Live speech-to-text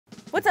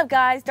What's up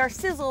guys,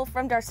 Darcizzle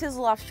from Darcizzle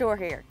Offshore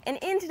here. And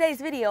in today's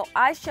video,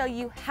 I show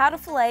you how to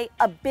fillet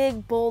a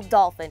big bull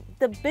dolphin,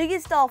 the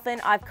biggest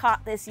dolphin I've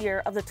caught this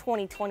year of the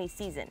 2020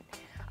 season.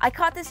 I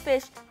caught this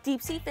fish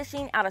deep sea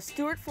fishing out of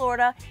Stuart,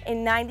 Florida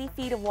in 90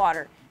 feet of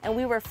water, and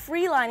we were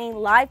free-lining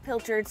live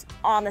pilchards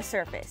on the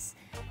surface.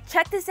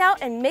 Check this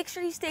out and make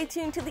sure you stay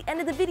tuned to the end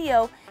of the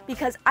video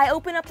because I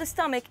open up the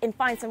stomach and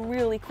find some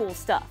really cool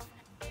stuff.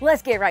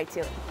 Let's get right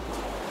to it.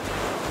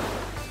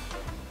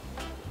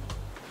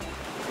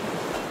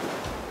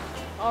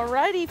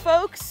 Alrighty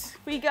folks,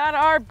 we got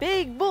our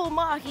big bull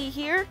mahi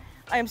here.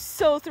 I am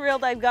so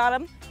thrilled I've got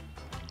him.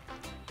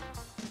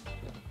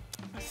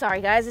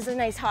 Sorry guys, it's a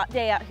nice hot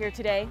day out here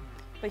today,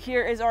 but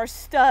here is our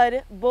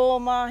stud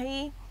bull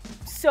mahi.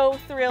 So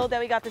thrilled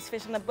that we got this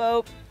fish on the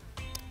boat.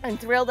 I'm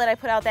thrilled that I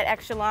put out that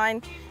extra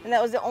line, and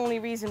that was the only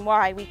reason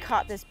why we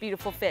caught this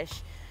beautiful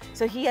fish.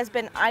 So he has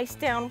been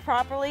iced down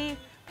properly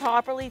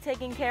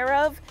taken care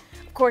of.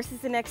 Of course,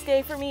 it's the next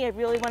day for me. I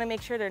really want to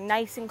make sure they're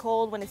nice and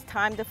cold when it's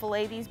time to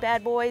fillet these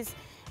bad boys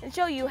and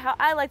show you how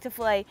I like to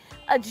fillet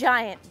a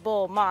giant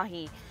bull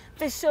mahi.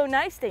 Fish so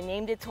nice, they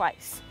named it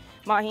twice.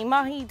 Mahi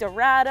Mahi,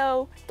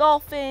 Dorado,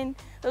 Dolphin,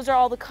 those are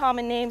all the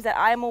common names that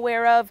I'm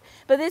aware of.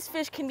 But this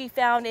fish can be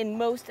found in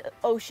most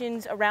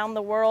oceans around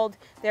the world.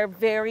 They're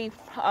very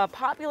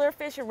popular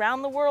fish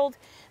around the world.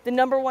 The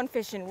 #1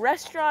 fish in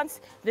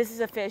restaurants. This is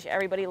a fish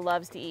everybody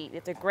loves to eat.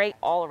 It's a great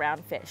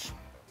all-around fish.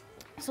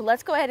 So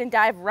let's go ahead and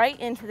dive right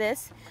into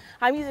this.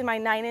 I'm using my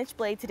 9-inch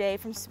blade today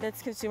from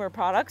Smith's Consumer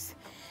Products.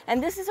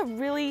 And this is a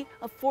really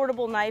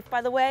affordable knife,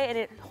 by the way, and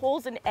it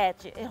holds an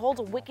edge. It holds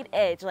a wicked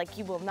edge like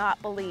you will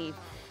not believe.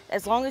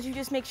 As long as you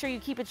just make sure you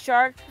keep it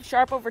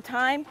sharp over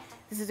time,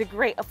 this is a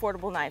great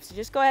affordable knife. So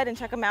just go ahead and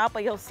check them out,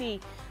 but you'll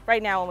see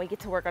right now when we get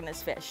to work on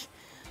this fish.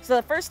 So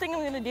the first thing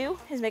I'm gonna do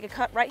is make a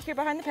cut right here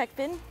behind the pec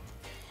fin, and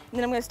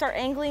then I'm gonna start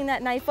angling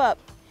that knife up.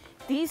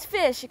 These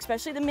fish,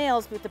 especially the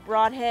males with the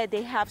broad head,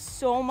 they have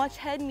so much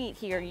head meat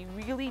here. You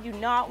really do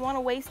not want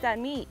to waste that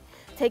meat.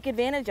 Take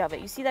advantage of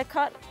it. You see that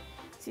cut?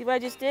 See what I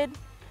just did?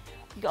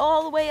 You go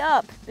all the way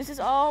up. This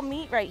is all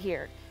meat right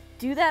here.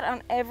 Do that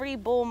on every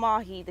bull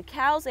mahi. The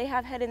cows, they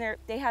have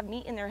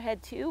meat in their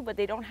head too, but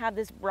they don't have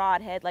this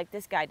broad head like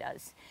this guy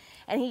does.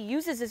 And he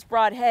uses this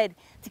broad head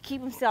to keep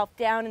himself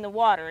down in the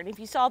water. And if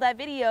you saw that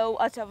video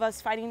of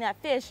us fighting that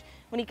fish,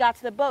 when he got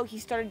to the boat, he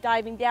started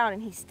diving down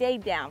and he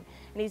stayed down.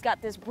 And he's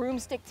got this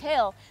broomstick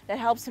tail that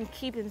helps him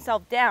keep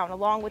himself down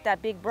along with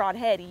that big broad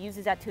head. He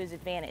uses that to his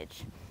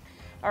advantage.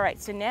 All right,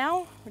 so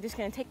now we're just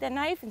gonna take that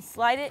knife and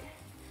slide it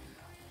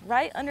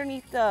right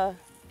underneath the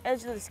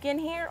edge of the skin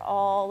here,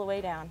 all the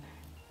way down.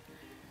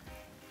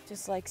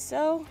 Just like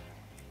so.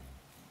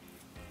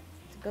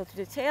 Go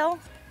through the tail,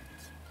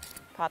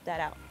 pop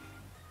that out.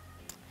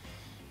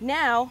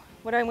 Now,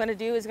 what I'm gonna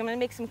do is I'm gonna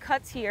make some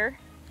cuts here,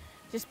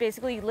 just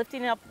basically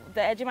lifting up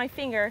the edge of my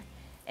finger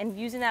and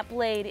using that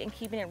blade and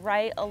keeping it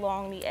right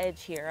along the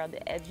edge here, on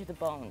the edge of the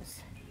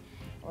bones.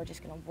 We're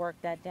just gonna work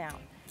that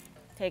down.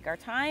 Take our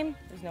time,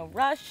 there's no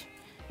rush,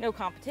 no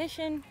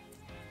competition.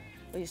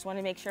 We just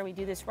wanna make sure we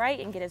do this right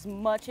and get as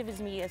much of his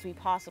meat as we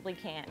possibly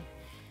can.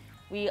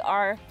 We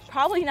are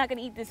probably not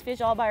gonna eat this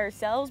fish all by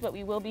ourselves, but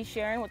we will be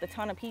sharing with a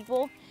ton of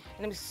people.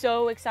 And I'm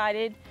so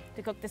excited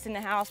to cook this in the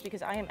house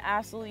because I am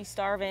absolutely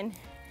starving.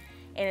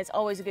 And it's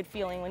always a good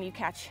feeling when you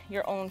catch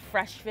your own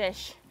fresh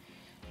fish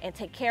and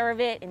take care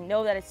of it and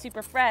know that it's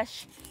super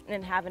fresh and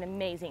then have an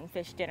amazing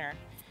fish dinner.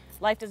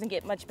 Life doesn't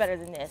get much better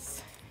than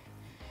this.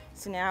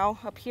 So now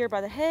up here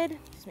by the head,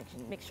 just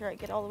make sure I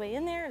get all the way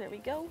in there. There we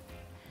go.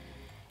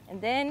 And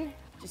then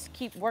just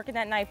keep working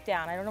that knife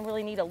down. I don't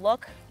really need a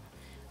look.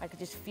 I could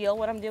just feel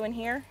what I'm doing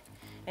here.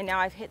 And now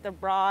I've hit the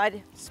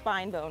broad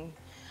spine bone.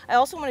 I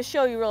also want to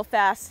show you real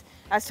fast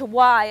as to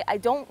why I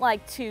don't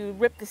like to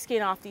rip the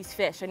skin off these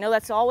fish. I know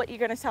that's all what you're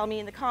going to tell me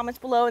in the comments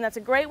below, and that's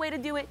a great way to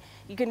do it.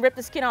 You can rip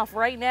the skin off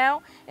right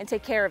now and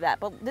take care of that.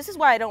 But this is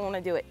why I don't want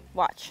to do it.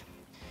 Watch.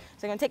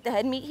 So I'm going to take the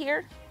head meat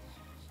here,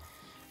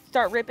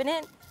 start ripping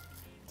it.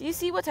 Do you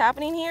see what's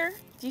happening here?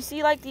 Do you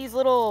see like these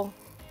little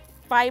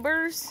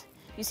fibers?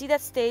 You see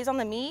that stays on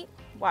the meat?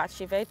 Watch,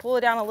 if I pull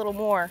it down a little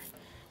more.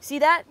 See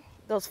that?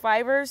 Those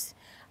fibers?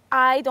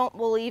 I don't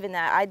believe in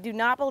that. I do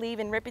not believe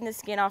in ripping the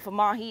skin off a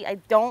mahi. I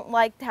don't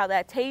like how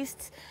that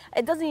tastes.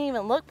 It doesn't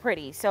even look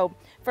pretty. So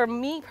for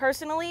me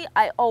personally,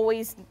 I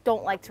always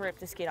don't like to rip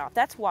the skin off.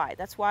 That's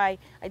why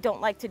I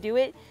don't like to do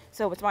it.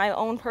 So it's my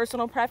own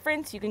personal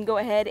preference. You can go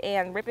ahead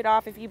and rip it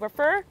off if you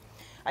prefer.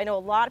 I know a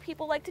lot of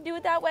people like to do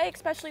it that way,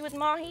 especially with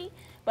mahi,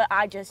 but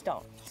I just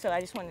don't. So I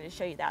just wanted to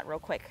show you that real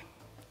quick.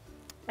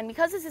 And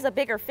because this is a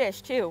bigger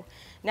fish too,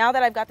 now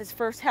that I've got this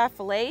first half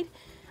filleted,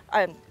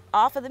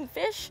 off of the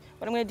fish,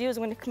 what I'm going to do is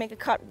I'm going to make a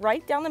cut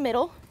right down the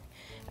middle,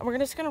 and we're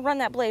just going to run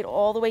that blade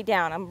all the way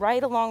down. I'm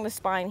right along the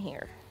spine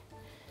here,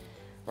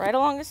 right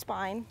along the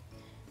spine,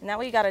 and that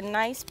way you got a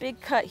nice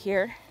big cut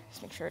here.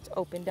 Just make sure it's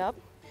opened up,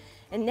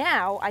 and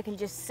now I can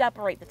just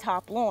separate the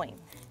top loin.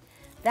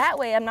 That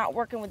way I'm not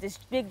working with this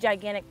big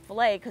gigantic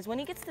fillet, because when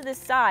he gets to this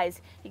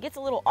size, he gets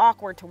a little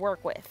awkward to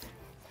work with.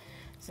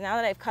 So now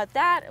that I've cut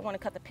that, I want to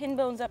cut the pin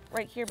bones up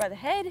right here by the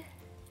head.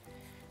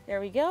 There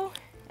we go.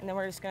 And then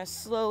we're just gonna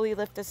slowly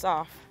lift this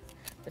off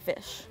the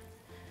fish.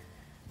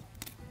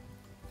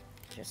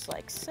 Just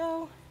like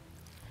so.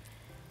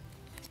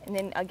 And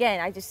then again,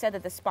 I just said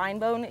that the spine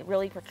bone, it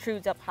really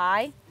protrudes up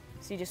high.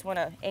 So you just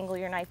wanna angle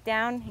your knife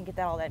down and get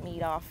all that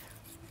meat off.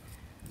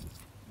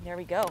 There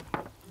we go.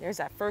 There's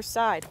that first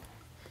side,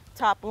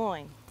 top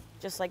loin,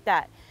 just like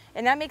that.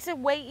 And that makes it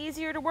way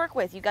easier to work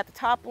with. You got the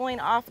top loin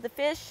off of the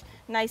fish,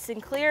 nice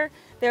and clear.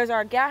 There's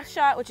our gash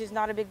shot, which is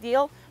not a big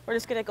deal. We're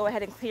just gonna go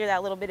ahead and clear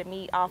that little bit of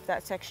meat off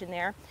that section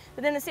there.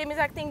 But then the same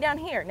exact thing down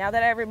here. Now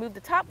that I removed the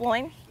top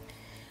loin,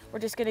 we're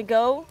just gonna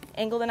go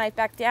angle the knife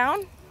back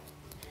down,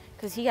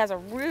 because he has a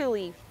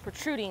really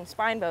protruding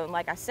spine bone,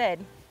 like I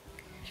said.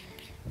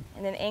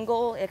 And then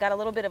angle, it got a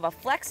little bit of a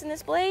flex in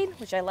this blade,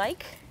 which I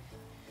like.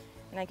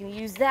 And I can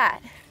use that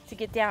to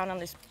get down on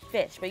this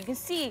fish. But you can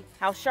see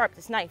how sharp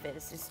this knife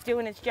is. It's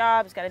doing its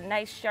job. It's got a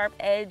nice sharp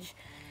edge.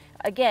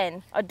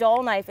 Again, a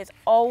dull knife is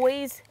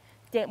always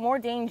more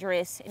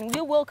dangerous, and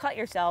you will cut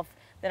yourself,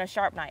 than a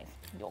sharp knife.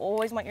 You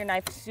always want your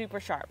knife super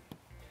sharp.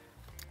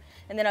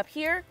 And then up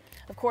here,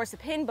 of course, the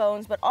pin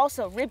bones, but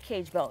also rib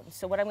cage bones.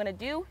 So what I'm gonna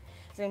do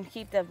is I'm gonna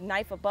keep the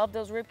knife above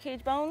those rib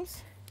cage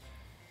bones,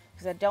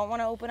 because I don't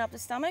wanna open up the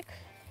stomach,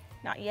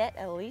 not yet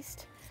at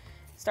least.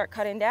 Start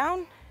cutting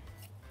down,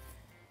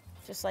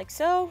 just like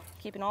so,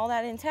 keeping all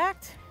that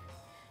intact.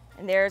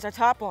 And there's our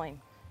top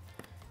loin.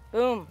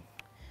 Boom.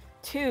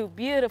 2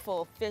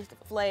 beautiful fish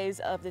fillets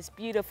of this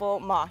beautiful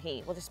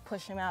mahi. We'll just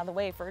push him out of the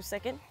way for a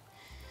second.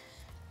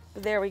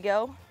 But there we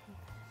go.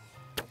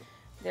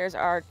 There's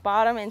our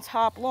bottom and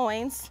top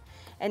loins.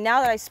 And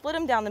now that I split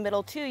them down the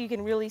middle too, you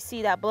can really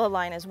see that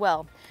bloodline as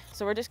well.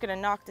 So we're just gonna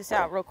knock this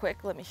out real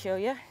quick. Let me show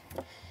you.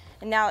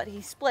 And now that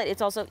he's split,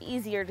 it's also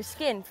easier to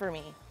skin for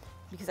me,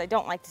 because I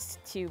don't like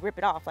to rip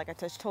it off like I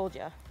just told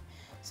you.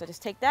 So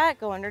just take that,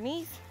 go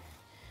underneath.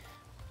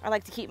 I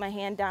like to keep my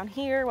hand down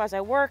here as I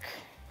work.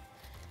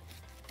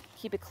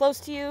 Keep it close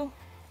to you.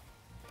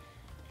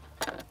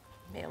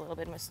 Made a little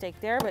bit of a mistake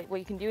there, but what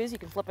you can do is you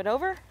can flip it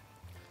over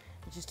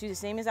and just do the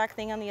same exact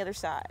thing on the other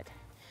side.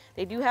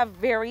 They do have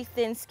very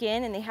thin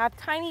skin, and they have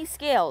tiny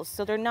scales,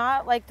 so they're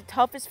not like the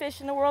toughest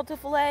fish in the world to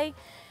fillet.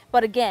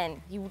 But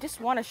again, you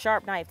just want a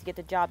sharp knife to get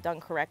the job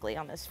done correctly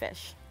on this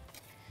fish.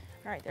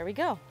 All right, there we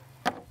go.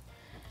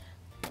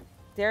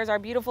 There's our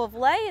beautiful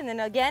fillet, and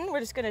then again, we're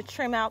just gonna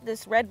trim out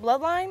this red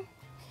bloodline,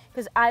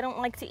 because I don't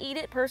like to eat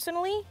it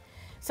personally.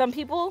 Some of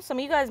you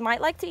guys might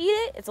like to eat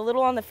it. It's a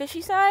little on the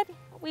fishy side.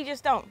 We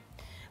just don't.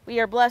 We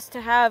are blessed to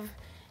have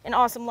an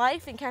awesome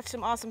life and catch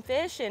some awesome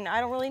fish, and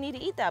I don't really need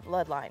to eat that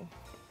bloodline.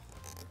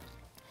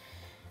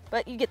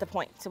 But you get the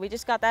point. So we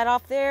just got that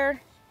off there.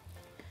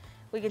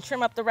 We can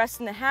trim up the rest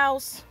in the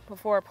house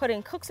before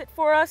Pudding cooks it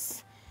for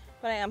us.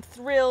 But I am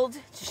thrilled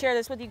to share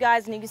this with you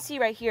guys, and you can see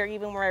right here,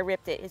 even where I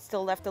ripped it, it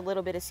still left a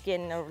little bit of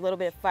skin, a little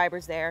bit of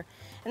fibers there.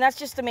 And that's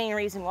just the main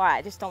reason why.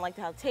 I just don't like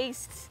how it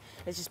tastes.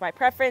 It's just my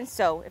preference.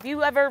 So if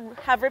you ever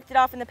have ripped it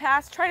off in the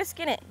past, try to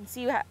skin it and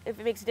see if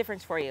it makes a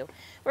difference for you.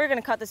 We're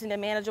gonna cut this into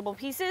manageable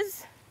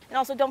pieces. And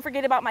also don't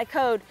forget about my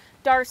code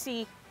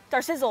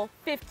Darcizzle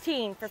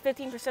 15 for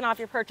 15% off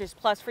your purchase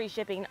plus free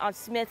shipping on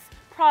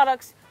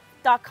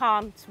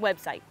smithsproducts.com's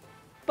website.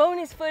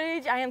 Bonus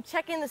footage, I am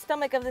checking the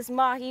stomach of this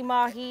mahi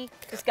mahi.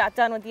 Just got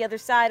done with the other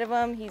side of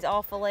him. He's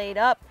all filleted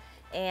up,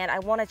 and I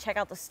want to check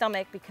out the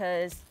stomach,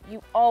 because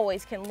you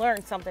always can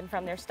learn something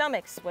from their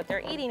stomachs, what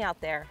they're eating out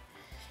there.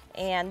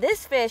 And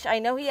this fish, I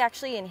know he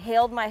actually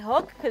inhaled my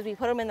hook, because we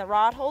put him in the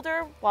rod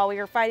holder while we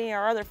were fighting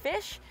our other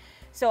fish.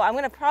 So I'm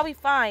gonna probably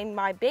find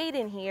my bait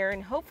in here,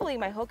 and hopefully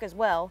my hook as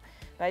well.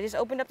 But I just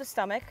opened up the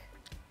stomach.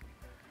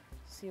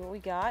 See what we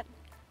got.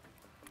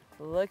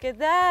 Look at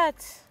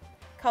that.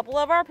 Couple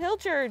of our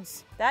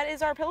pilchards. That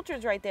is our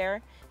pilchards right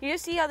there. You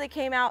just see how they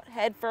came out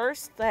head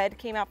first. The head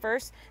came out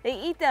first. They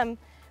eat them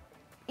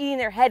eating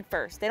their head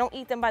first. They don't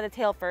eat them by the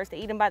tail first. They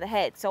eat them by the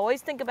head. So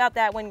always think about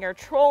that when you're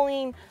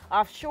trolling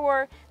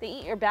offshore. They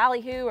eat your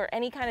ballyhoo or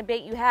any kind of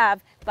bait you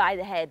have by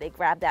the head. They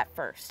grab that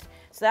first.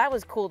 So that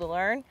was cool to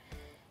learn.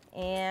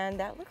 And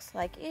that looks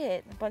like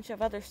it. A bunch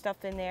of other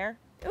stuff in there.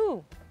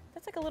 Ooh,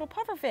 that's like a little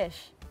puffer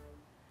fish.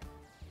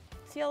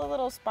 See all the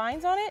little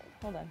spines on it?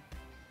 Hold on.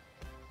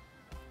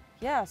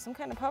 Yeah, some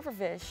kind of puffer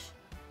fish.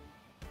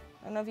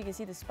 I don't know if you can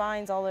see the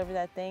spines all over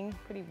that thing.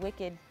 Pretty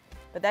wicked.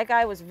 But that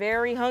guy was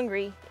very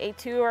hungry. Ate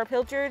 2 of our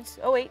pilchards.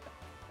 Oh wait,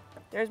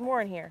 there's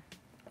more in here.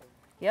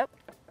 Yep.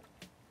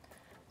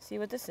 See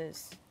what this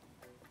is.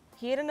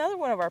 He ate another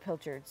one of our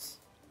pilchards.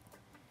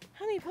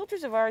 How many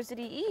pilchards of ours did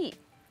he eat?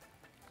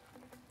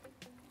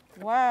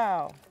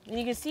 Wow. And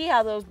you can see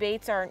how those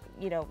baits aren't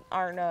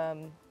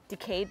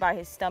decayed by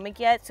his stomach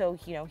yet. So,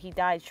 he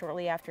died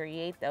shortly after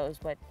he ate those,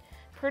 but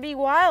pretty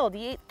wild.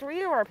 He ate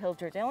 3 of our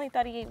pilchards. I only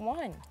thought he ate 1.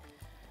 And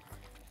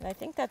I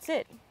think that's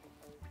it.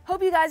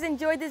 Hope you guys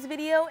enjoyed this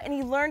video and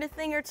you learned a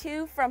thing or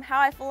two from how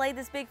I fillet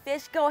this big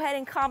fish. Go ahead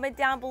and comment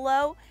down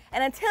below.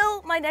 And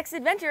until my next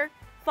adventure,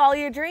 follow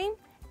your dream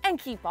and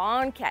keep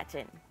on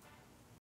catching.